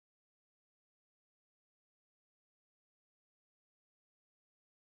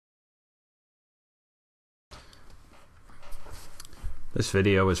This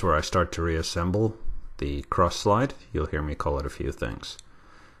video is where I start to reassemble the cross slide. You'll hear me call it a few things.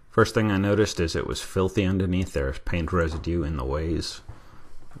 First thing I noticed is it was filthy underneath. There's paint residue in the ways,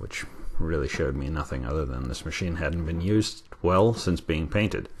 which really showed me nothing other than this machine hadn't been used well since being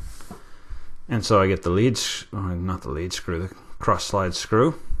painted. And so I get the cross slide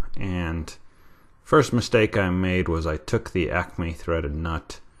screw, and first mistake I made was I took the Acme threaded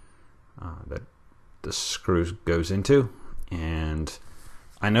nut that the screw goes into, and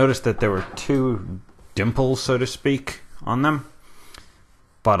I noticed that there were two dimples, so to speak, on them,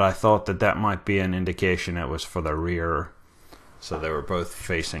 but I thought that that might be an indication it was for the rear, so they were both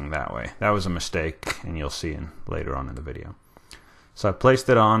facing that way. That was a mistake, and you'll see later on in the video. So I placed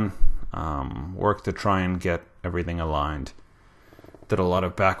it on, worked to try and get everything aligned, did a lot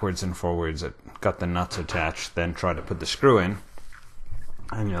of backwards and forwards, got the nuts attached, then tried to put the screw in,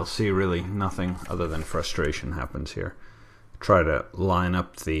 and you'll see really nothing other than frustration happens here. Try to line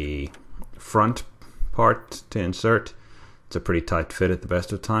up the front part to insert. It's a pretty tight fit at the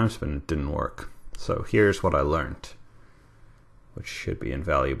best of times, but it didn't work. So here's what I learned, which should be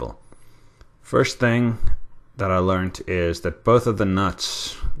invaluable. First thing that I learned is that both of the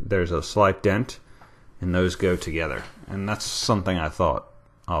nuts, there's a slight dent, and those go together. And that's something I thought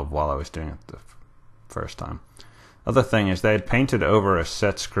of while I was doing it the first time. Other thing is they had painted over a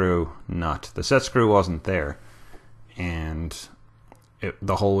set screw nut. The set screw wasn't there, and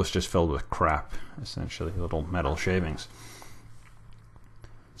the hole was just filled with crap, essentially little metal shavings.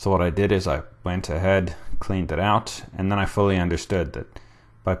 So what I did is I went ahead, cleaned it out, and then I fully understood that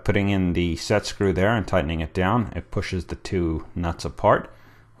by putting in the set screw there and tightening it down, it pushes the two nuts apart,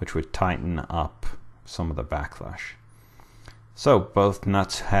 which would tighten up some of the backlash. So both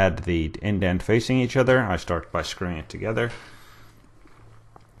nuts had the indent facing each other. I start by screwing it together.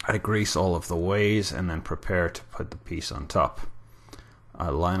 I grease all of the ways and then prepare to put the piece on top. I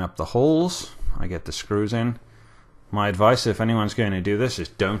line up the holes. I get the screws in. My advice, if anyone's going to do this, is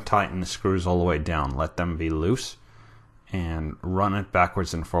don't tighten the screws all the way down. Let them be loose and run it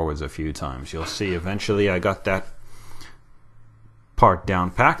backwards and forwards a few times. You'll see eventually I got that part down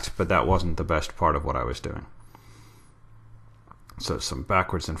packed, but that wasn't the best part of what I was doing. So some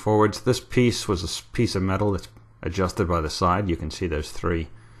backwards and forwards. This piece was a piece of metal that's adjusted by the side. You can see there's three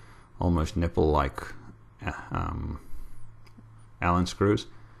almost nipple-like Allen screws.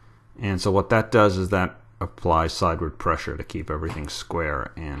 And so what that does is that applies sideward pressure to keep everything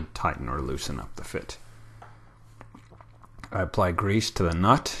square and tighten or loosen up the fit. I apply grease to the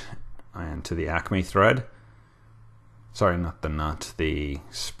nut and to the Acme thread. Sorry, not the nut, the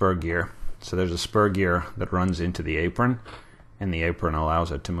spur gear. So there's a spur gear that runs into the apron, and the apron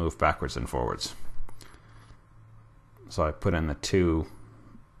allows it to move backwards and forwards. So I put in the two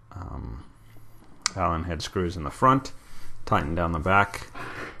Allen head screws in the front, tighten down the back,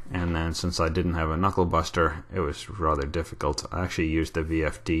 and then since I didn't have a knuckle buster, it was rather difficult. I actually used the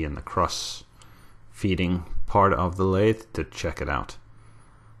VFD in the cross feeding part of the lathe to check it out.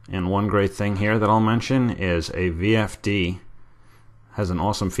 And one great thing here that I'll mention is a VFD has an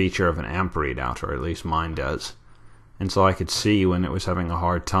awesome feature of an amp readout, or at least mine does. And so I could see when it was having a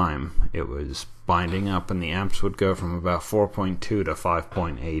hard time, it was binding up and the amps would go from about 4.2 to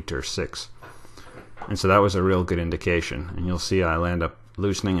 5.8 or 6. And so that was a real good indication. And you'll see I land up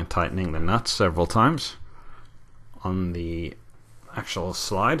loosening and tightening the nuts several times on the actual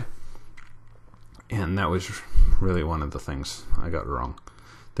slide. And that was really one of the things I got wrong.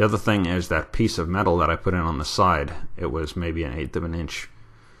 The other thing is that piece of metal that I put in on the side, it was maybe 1/8 of an inch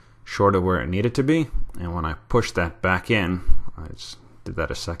short of where it needed to be, and when I pushed that back in, I just did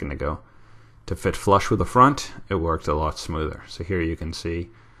that a second ago, to fit flush with the front, it worked a lot smoother. So here you can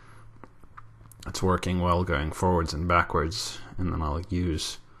see it's working well going forwards and backwards, and then I'll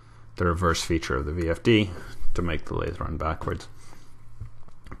use the reverse feature of the VFD to make the lathe run backwards.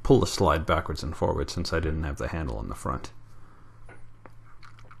 Pull the slide backwards and forwards since I didn't have the handle in the front.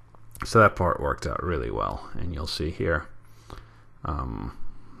 So that part worked out really well, and you'll see here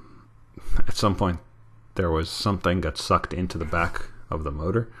at some point there was something got sucked into the back of the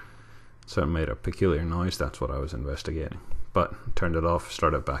motor, so it made a peculiar noise. That's what I was investigating, but turned it off,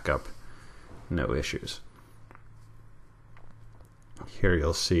 started back up, no issues. Here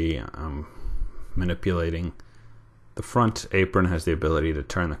you'll see I'm manipulating. The front apron has the ability to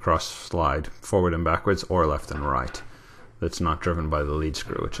turn the cross slide forward and backwards or left and right. That's not driven by the lead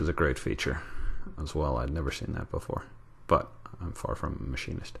screw, which is a great feature as well. I'd never seen that before, but I'm far from a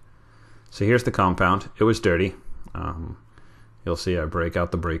machinist. So here's the compound. It was dirty. You'll see I break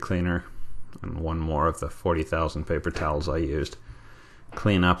out the brake cleaner and one more of the 40,000 paper towels I used.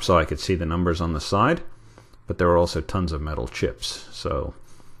 Clean up so I could see the numbers on the side. but there were also tons of metal chips, so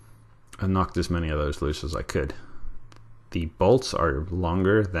I knocked as many of those loose as I could. The bolts are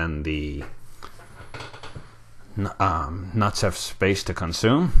longer than the nuts have space to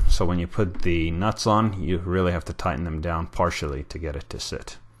consume, so when you put the nuts on, you really have to tighten them down partially to get it to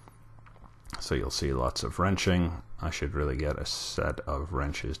sit. So you'll see lots of wrenching. I should really get a set of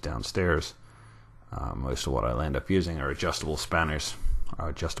wrenches downstairs. Most of what I'll end up using are adjustable spanners, or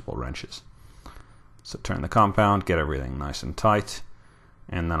adjustable wrenches. So turn the compound, get everything nice and tight,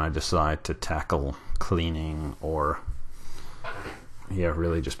 and then I decide to tackle cleaning or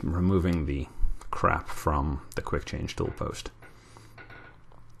really just removing the crap from the quick change tool post.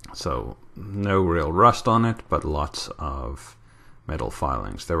 So no real rust on it, but lots of metal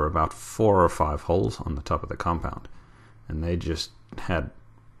filings. There were about 4 or 5 holes on the top of the compound, and they just had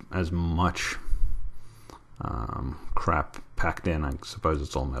as much crap packed in. I suppose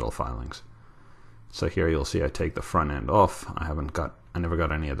it's all metal filings. So here you'll see I take the front end off. I never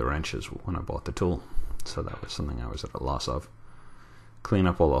got any of the wrenches when I bought the tool, so that was something I was at a loss of. Clean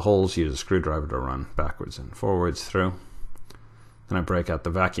up all the holes, use a screwdriver to run backwards and forwards through. Then I break out the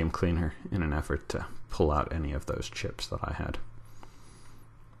vacuum cleaner in an effort to pull out any of those chips that I had.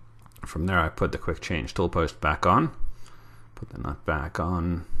 From there I put the quick change tool post back on, put the nut back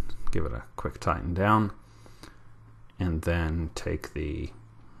on, give it a quick tighten down, and then take the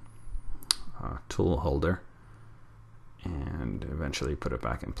tool holder and eventually put it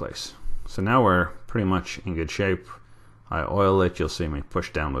back in place. So now we're pretty much in good shape. I oil it. You'll see me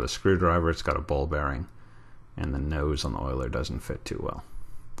push down with a screwdriver. It's got a ball bearing, and the nose on the oiler doesn't fit too well.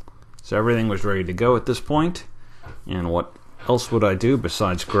 So everything was ready to go at this point. And what else would I do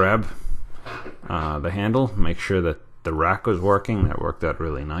besides grab the handle, make sure that the rack was working? That worked out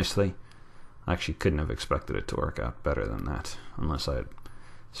really nicely. I actually couldn't have expected it to work out better than that, unless I had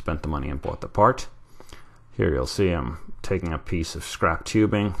spent the money and bought the part. Here you'll see I'm taking a piece of scrap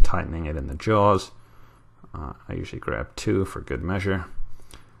tubing, tightening it in the jaws. I usually grab 2 for good measure,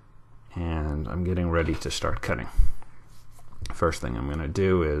 and I'm getting ready to start cutting. First thing I'm going to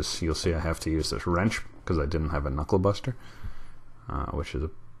do is, you'll see I have to use this wrench because I didn't have a knuckle buster, which is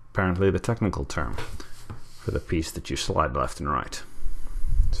apparently the technical term for the piece that you slide left and right.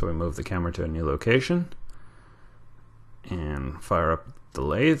 So we move the camera to a new location and fire up the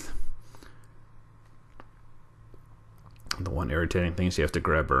lathe. The one irritating thing is you have to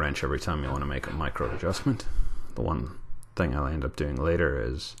grab a wrench every time you want to make a micro adjustment. The one thing I'll end up doing later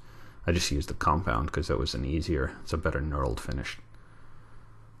is I just use the compound because it's a better knurled finish.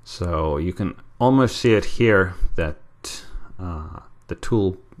 So you can almost see it here that the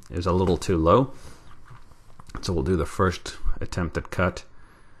tool is a little too low. So we'll do the first attempt at cut.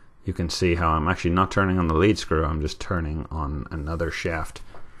 You can see how I'm actually not turning on the lead screw, I'm just turning on another shaft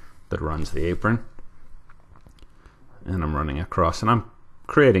that runs the apron. And I'm running across, and I'm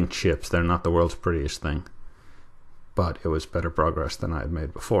creating chips. They're not the world's prettiest thing, but it was better progress than I had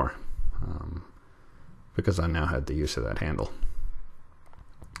made before, because I now had the use of that handle.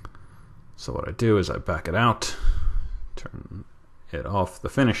 So what I do is I back it out, turn it off. The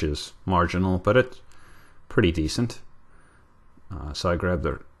finish is marginal, but it's pretty decent. So I grab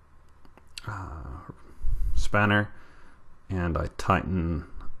the spanner and I tighten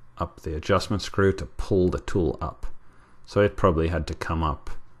up the adjustment screw to pull the tool up. So it probably had to come up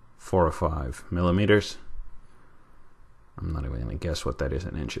 4 or 5 millimeters. I'm not even going to guess what that is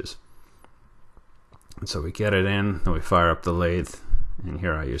in inches. And so we get it in, then we fire up the lathe, and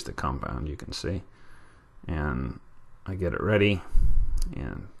here I use the compound, you can see. And I get it ready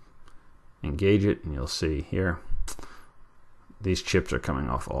and engage it, and you'll see here, these chips are coming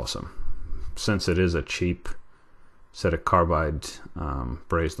off awesome. Since it is a cheap set of carbide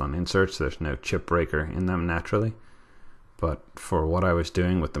brazed on inserts, there's no chip breaker in them naturally. But for what I was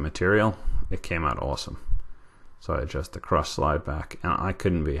doing with the material, it came out awesome. So I adjust the cross slide back, and I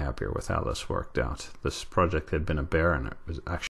couldn't be happier with how this worked out. This project had been a bear, and it was actually